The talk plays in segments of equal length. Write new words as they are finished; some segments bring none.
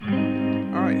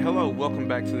right, hello, welcome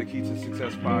back to the Key to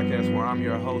Success podcast, where I'm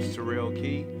your host, Terrell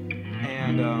Key.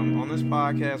 And on this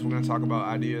podcast, we're going to talk about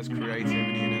ideas,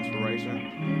 creativity, and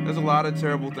inspiration. There's a lot of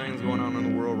terrible things going on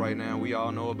in the world right now. We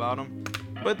all know about them.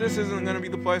 But this isn't going to be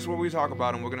the place where we talk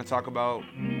about them. We're going to talk about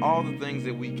all the things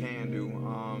that we can do,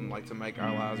 like to make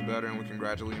our lives better, and we can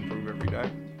gradually improve every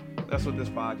day. That's what this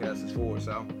podcast is for.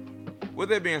 So, with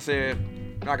that being said,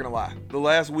 not gonna lie, the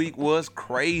last week was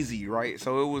crazy, right?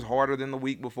 So it was harder than the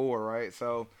week before, right?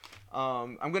 So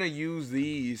I'm gonna use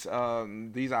these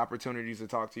opportunities to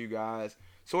talk to you guys,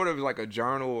 sort of like a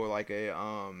journal or like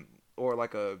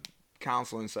a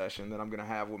counseling session that I'm gonna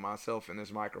have with myself in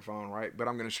this microphone, right? But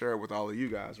I'm gonna share it with all of you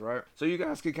guys, right? So you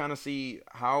guys can kind of see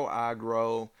how I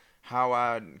grow, how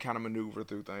I kind of maneuver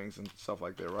through things and stuff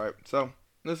like that, right? So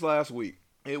this last week,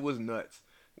 it was nuts.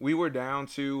 We were down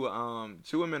to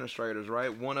two administrators,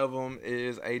 right? One of them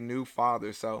is a new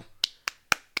father, so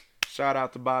shout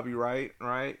out to Bobby Wright,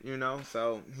 right? You know,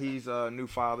 so he's a new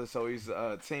father, so he's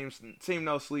team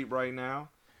no sleep right now.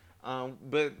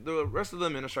 But the rest of the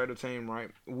administrative team, right?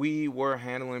 We were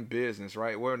handling business,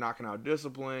 right? We're knocking out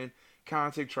discipline,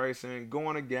 contact tracing,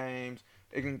 going to games,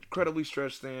 incredibly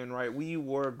stretched thin, right? We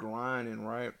were grinding,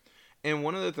 right? And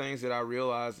one of the things that I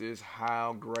realized is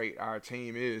how great our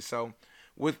team is. So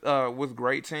with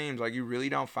great teams, like you really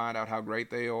don't find out how great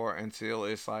they are until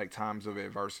it's like times of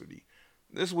adversity.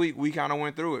 This week we kind of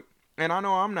went through it, and I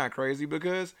know I'm not crazy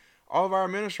because all of our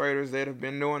administrators that have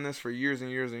been doing this for years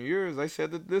and years and years, they said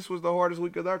that this was the hardest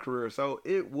week of their career. So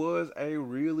it was a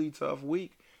really tough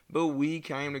week, but we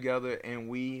came together and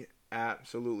we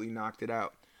absolutely knocked it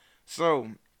out.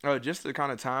 So just to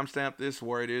kind of timestamp this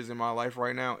where it is in my life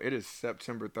right now, it is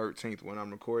September 13th when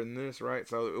I'm recording this, right?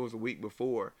 So it was a week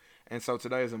before. And so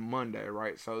today is a Monday,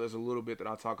 right? So there's a little bit that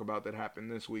I'll talk about that happened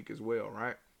this week as well,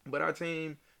 right? But our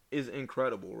team is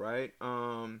incredible, right?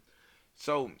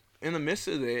 So in the midst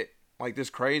of that, like this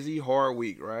crazy hard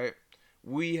week, right?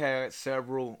 We had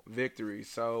several victories.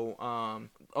 So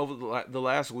over the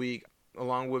last week,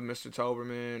 along with Mr.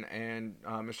 Toberman and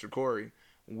Mr. Corey,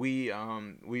 we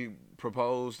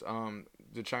proposed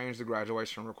to change the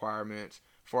graduation requirements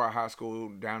for our high school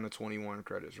down to 21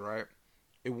 credits, right?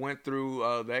 It went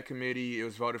through that committee. It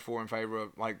was voted for in favor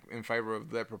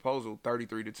of that proposal,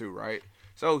 33-2, right?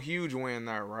 So huge win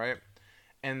there, right?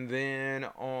 And then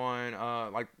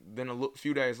then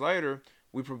few days later,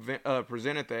 we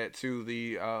presented that to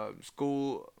the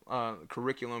school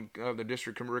curriculum, the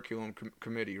district curriculum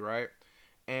committee, right?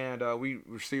 And we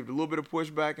received a little bit of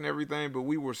pushback and everything, but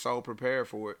we were so prepared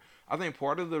for it. I think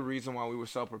part of the reason why we were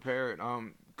so prepared,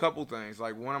 couple things.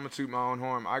 Like one, I'm gonna toot my own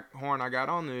horn. I got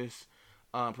on this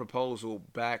proposal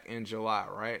back in July,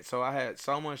 right? So I had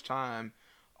so much time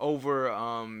over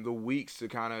the weeks to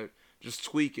kind of just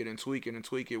tweak it and tweak it and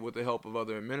tweak it with the help of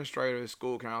other administrators,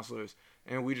 school counselors,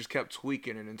 and we just kept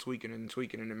tweaking it and tweaking it and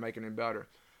tweaking it and making it better.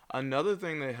 Another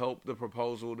thing that helped the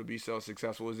proposal to be so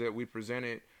successful is that we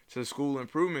presented to the school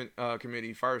improvement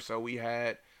committee first. So we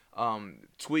had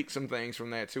tweaked some things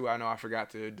from that too. I know I forgot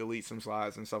to delete some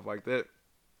slides and stuff like that,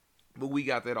 but we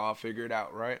got that all figured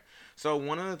out, right? So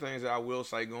one of the things that I will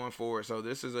say going forward, so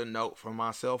this is a note for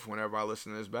myself whenever I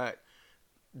listen to this back,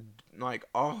 like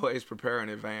always prepare in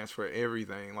advance for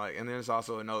everything, like, and then it's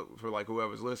also a note for like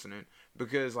whoever's listening,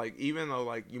 because like even though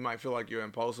like you might feel like you're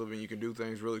impulsive and you can do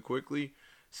things really quickly,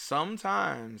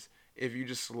 sometimes if you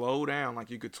just slow down, like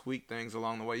you could tweak things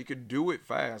along the way. You could do it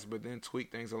fast, but then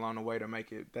tweak things along the way to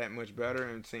make it that much better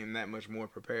and seem that much more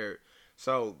prepared.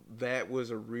 So that was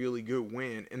a really good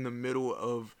win in the middle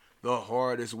of the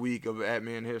hardest week of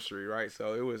admin history, right?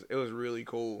 So it was really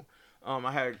cool.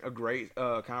 I had a great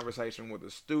conversation with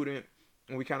a student,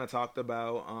 and we kind of talked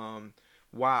about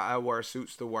why I wear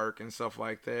suits to work and stuff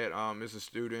like that. As a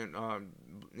student,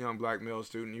 young black male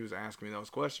student, he was asking me those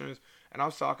questions, and I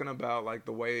was talking about like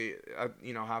the way, how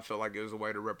I felt like it was a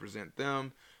way to represent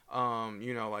them.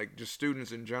 Like just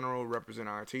students in general represent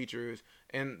our teachers,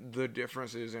 and the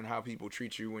differences in how people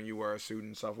treat you when you wear a suit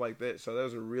and stuff like that. So that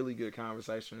was a really good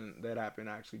conversation that happened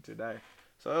actually today.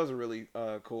 So that was a really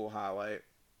cool highlight.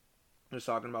 Just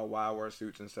talking about why I wear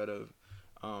suits instead of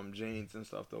jeans and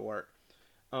stuff to work.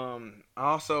 I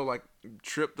also like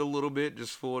tripped a little bit,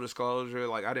 just full disclosure.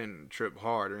 Like I didn't trip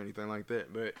hard or anything like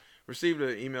that, but received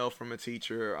an email from a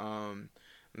teacher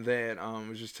that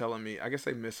was just telling me, I guess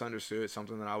they misunderstood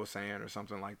something that I was saying or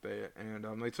something like that, and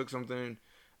they took something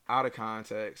out of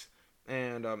context.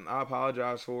 And I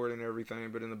apologized for it and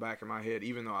everything, but in the back of my head,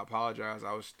 even though I apologized,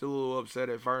 I was still a little upset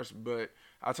at first, but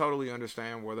I totally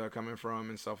understand where they're coming from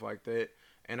and stuff like that.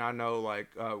 And I know, like,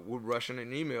 with Russian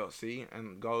and email, see,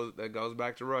 and that goes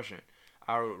back to Russian.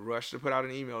 I rushed to put out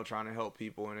an email trying to help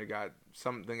people, and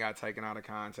something got taken out of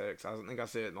context. I think I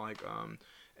said like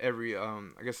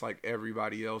I guess like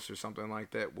everybody else or something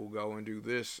like that will go and do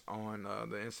this on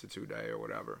the Institute Day or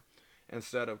whatever,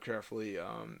 instead of carefully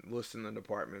listing the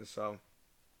departments. So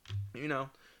you know,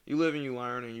 you live and you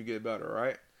learn and you get better,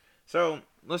 right? So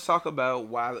let's talk about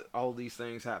why all these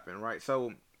things happen, right?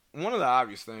 So one of the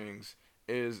obvious things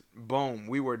is boom,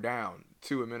 we were down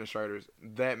two administrators.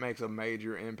 That makes a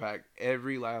major impact.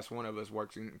 Every last one of us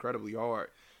works incredibly hard.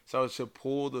 So to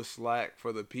pull the slack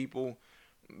for the people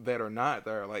that are not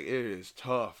there, like it is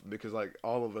tough because like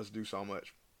all of us do so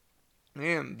much.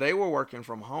 And they were working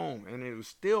from home, and it was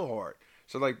still hard.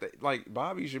 So like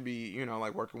Bobby should be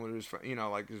like working with his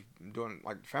like just doing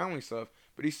like family stuff,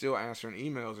 but he's still answering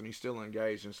emails and he's still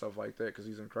engaged and stuff like that because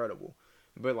he's incredible.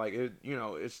 But like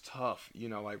it's tough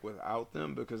like without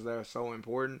them because they're so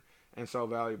important and so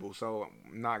valuable. So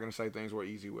I'm not gonna say things were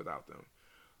easy without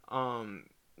them.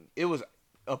 It was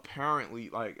apparently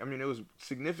like it was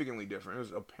significantly different. It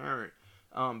was apparent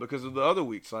because of the other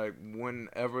weeks. Like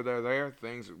whenever they're there,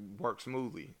 things work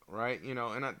smoothly, right?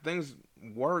 And things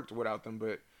worked without them,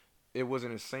 but it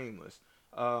wasn't as seamless.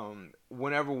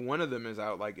 Whenever one of them is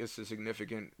out, like it's a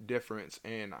significant difference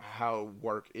in how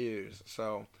work is.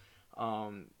 So,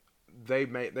 um, they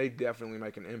definitely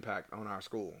make an impact on our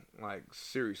school, like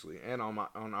seriously, and on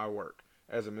our work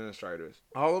as administrators.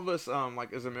 All of us,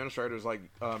 like as administrators, like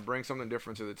bring something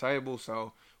different to the table.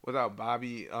 So without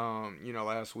Bobby,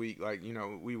 last week, like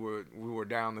we were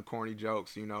down the corny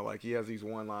jokes, like he has these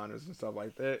one-liners and stuff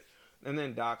like that. And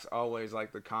then Doc's always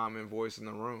like the common voice in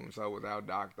the room. So without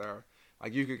Doc there,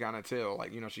 like you could kind of tell,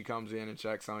 like she comes in and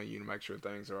checks on you to make sure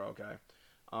things are okay.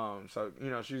 So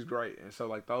she's great, and so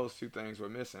like those two things were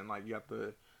missing. Like you have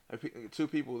the two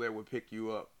people that would pick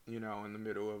you up, in the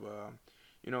middle of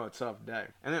a tough day.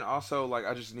 And then also like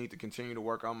I just need to continue to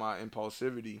work on my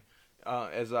impulsivity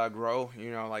as I grow.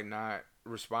 Like not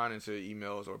responding to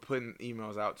emails or putting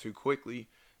emails out too quickly.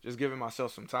 Just giving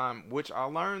myself some time, which I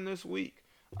learned this week.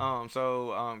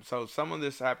 So some of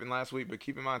this happened last week, but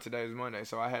keep in mind today is Monday,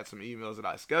 so I had some emails that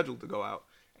I scheduled to go out,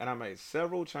 and I made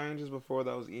several changes before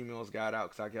those emails got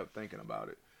out because I kept thinking about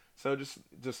it. So just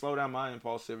to slow down my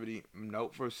impulsivity,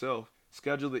 note for self,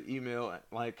 schedule the email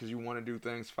like because you want to do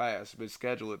things fast, but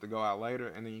schedule it to go out later,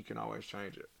 and then you can always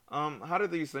change it. How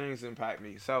did these things impact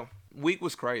me? So week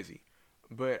was crazy.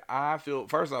 But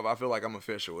first off, I feel like I'm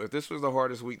official. If this was the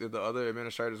hardest week that the other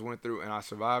administrators went through and I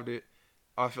survived it,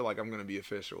 I feel like I'm gonna be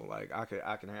official. Like I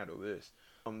can handle this.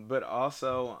 But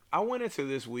also, I went into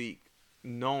this week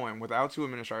knowing without two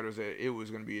administrators that it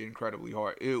was gonna be incredibly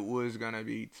hard. It was gonna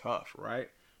be tough, right?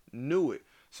 Knew it.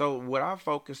 So what I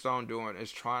focused on doing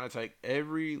is trying to take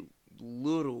every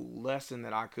little lesson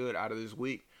that I could out of this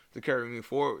week to carry me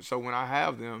forward. So when I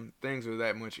have them, things are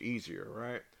that much easier,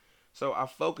 right? So I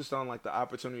focused on like the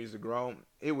opportunities to grow.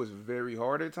 It was very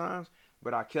hard at times,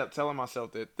 but I kept telling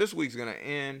myself that this week's gonna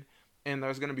end and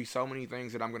there's going to be so many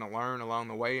things that I'm going to learn along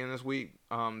the way in this week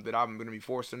that I'm going to be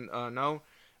forced to know.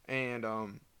 And,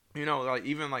 like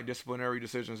even like disciplinary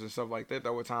decisions and stuff like that,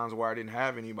 there were times where I didn't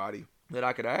have anybody that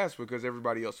I could ask because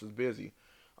everybody else was busy.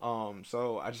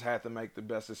 So I just had to make the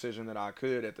best decision that I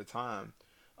could at the time.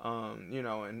 And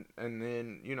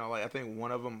then, like I think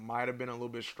one of them might have been a little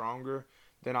bit stronger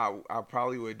than I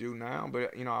probably would do now,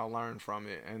 but, I learned from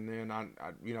it. And then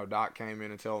Doc came in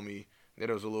and told me that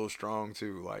it was a little strong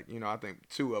too. Like, I think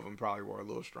two of them probably were a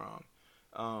little strong.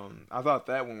 I thought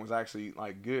that one was actually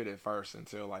like good at first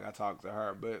until like I talked to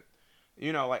her, but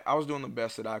like I was doing the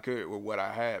best that I could with what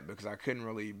I had because I couldn't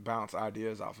really bounce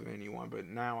ideas off of anyone. But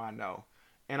now I know,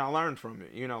 and I learned from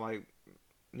it. You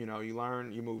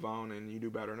learn, you move on, and you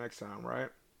do better next time, right?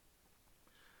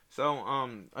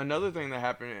 So, another thing that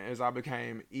happened is I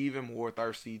became even more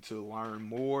thirsty to learn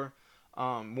more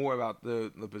about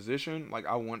the position. Like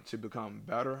I want to become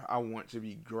better. I want to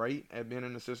be great at being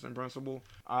an assistant principal.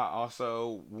 I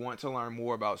also want to learn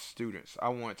more about students. I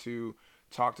want to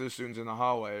talk to the students in the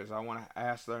hallways. I want to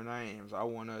ask their names. I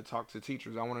want to talk to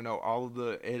teachers. I want to know all of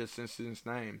the ed assistants'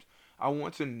 names. I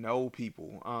want to know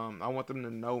people. I want them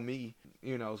to know me,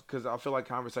 because I feel like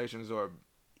conversations are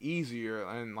easier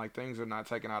and like things are not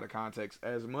taken out of context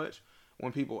as much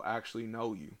when people actually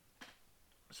know you.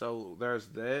 So there's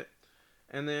that.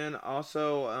 And then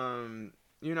also,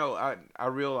 I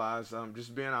realized,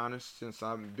 just being honest, since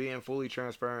I'm being fully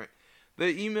transparent, the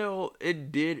email,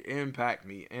 it did impact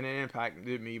me. And it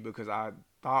impacted me because I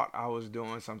thought I was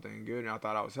doing something good and I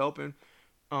thought I was helping,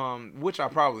 which I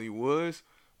probably was.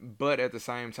 But at the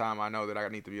same time, I know that I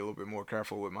need to be a little bit more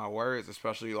careful with my words,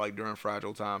 especially like during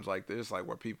fragile times like this, like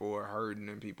where people are hurting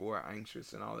and people are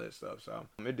anxious and all that stuff. So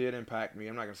it did impact me.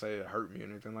 I'm not gonna say it hurt me or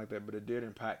anything like that, but it did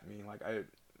impact me.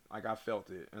 I felt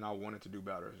it and I wanted to do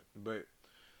better. But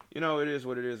it is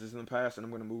what it is. It's in the past, and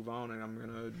I'm gonna move on, and I'm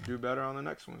gonna do better on the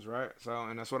next ones, right? So,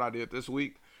 and that's what I did this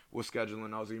week with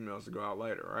scheduling those emails to go out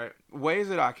later, right? Ways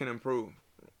that I can improve.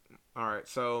 All right,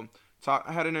 so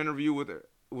I had an interview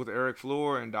with Eric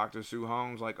Fleur and Dr. Sue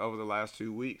Holmes like over the last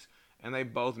 2 weeks, and they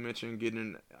both mentioned getting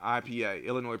an IPA,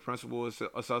 Illinois Principal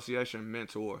Association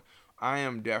mentor. I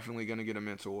am definitely going to get a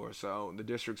mentor. So the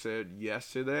district said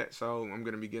yes to that. So I'm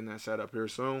going to be getting that set up here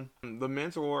soon. The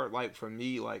mentor, like for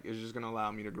me, like is just going to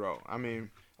allow me to grow. I mean,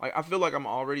 like I feel like I'm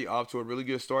already off to a really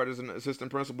good start as an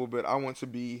assistant principal, but I want to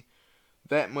be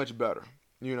that much better.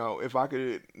 If I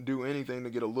could do anything to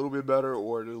get a little bit better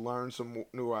or to learn some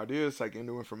new ideas, take in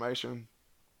new information,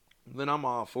 then I'm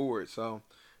all for it. So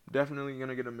definitely going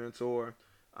to get a mentor.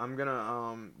 I'm going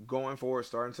to, going forward,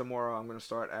 starting tomorrow, I'm going to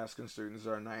start asking students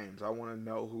their names. I want to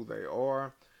know who they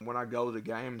are. When I go to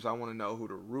games, I want to know who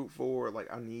to root for.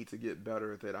 Like, I need to get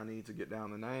better at that. I need to get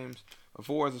down the names.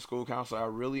 Before, as a school counselor,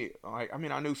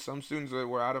 I knew some students that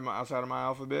were outside of my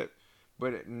alphabet,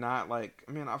 but not like,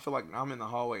 I feel like I'm in the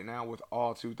hallway now with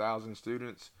all 2,000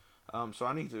 students. So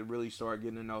I need to really start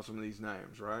getting to know some of these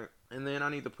names, right? And then I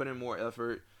need to put in more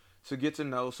effort to get to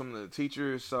know some of the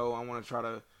teachers. So I want to try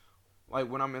to, like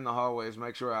when I'm in the hallways,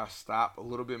 make sure I stop a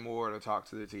little bit more to talk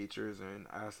to the teachers and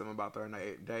ask them about their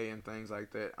day and things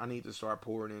like that. I need to start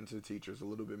pouring into teachers a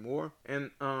little bit more. And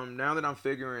now that I'm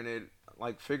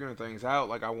figuring things out,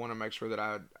 like I want to make sure that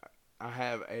I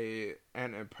have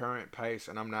an apparent pace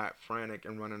and I'm not frantic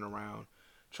and running around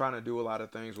trying to do a lot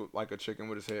of things with like a chicken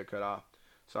with his head cut off.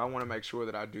 So I want to make sure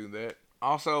that I do that.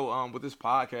 Also, with this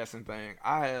podcasting thing,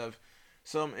 I have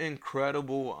some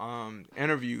incredible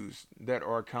interviews that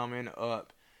are coming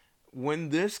up. When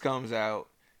this comes out,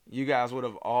 you guys would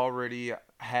have already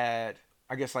had,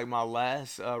 I guess, like my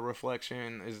last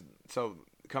reflection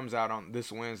comes out on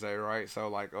this Wednesday, right? So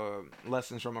like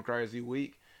lessons from a crazy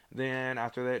week. Then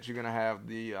after that, you're gonna have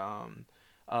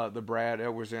the Brad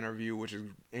Edwards interview, which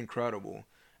is incredible.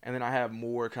 And then I have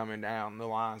more coming down the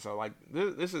line. So like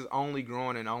this is only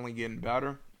growing and only getting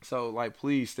better. So like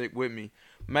please stick with me.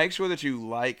 Make sure that you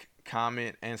like,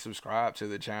 comment, and subscribe to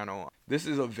the channel. This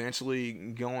is eventually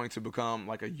going to become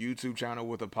like a YouTube channel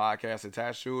with a podcast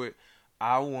attached to it.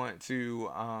 I want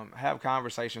to have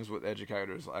conversations with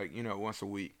educators like, once a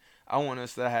week. I want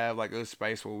us to have like a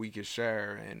space where we can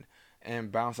share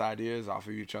and bounce ideas off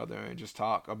of each other and just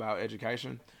talk about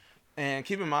education. And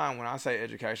keep in mind, when I say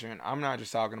education, I'm not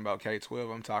just talking about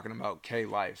K-12, I'm talking about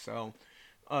K-Life. So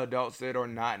adults that are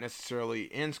not necessarily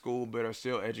in school but are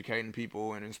still educating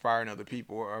people and inspiring other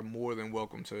people are more than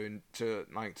welcome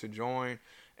to join.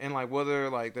 And like whether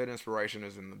like that inspiration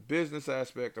is in the business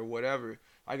aspect or whatever,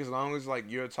 like as long as like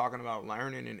you're talking about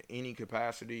learning in any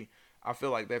capacity, I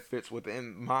feel like that fits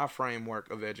within my framework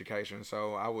of education.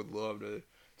 So I would love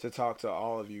to talk to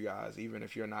all of you guys, even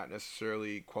if you're not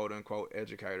necessarily quote unquote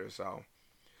educators. So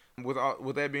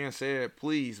with that being said,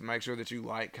 please make sure that you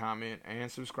like, comment,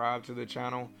 and subscribe to the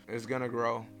channel. It's gonna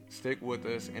grow. Stick with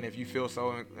us, and if you feel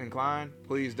so inclined,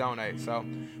 please donate. So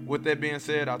with that being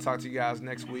said, I'll talk to you guys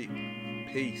next week.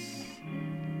 Peace.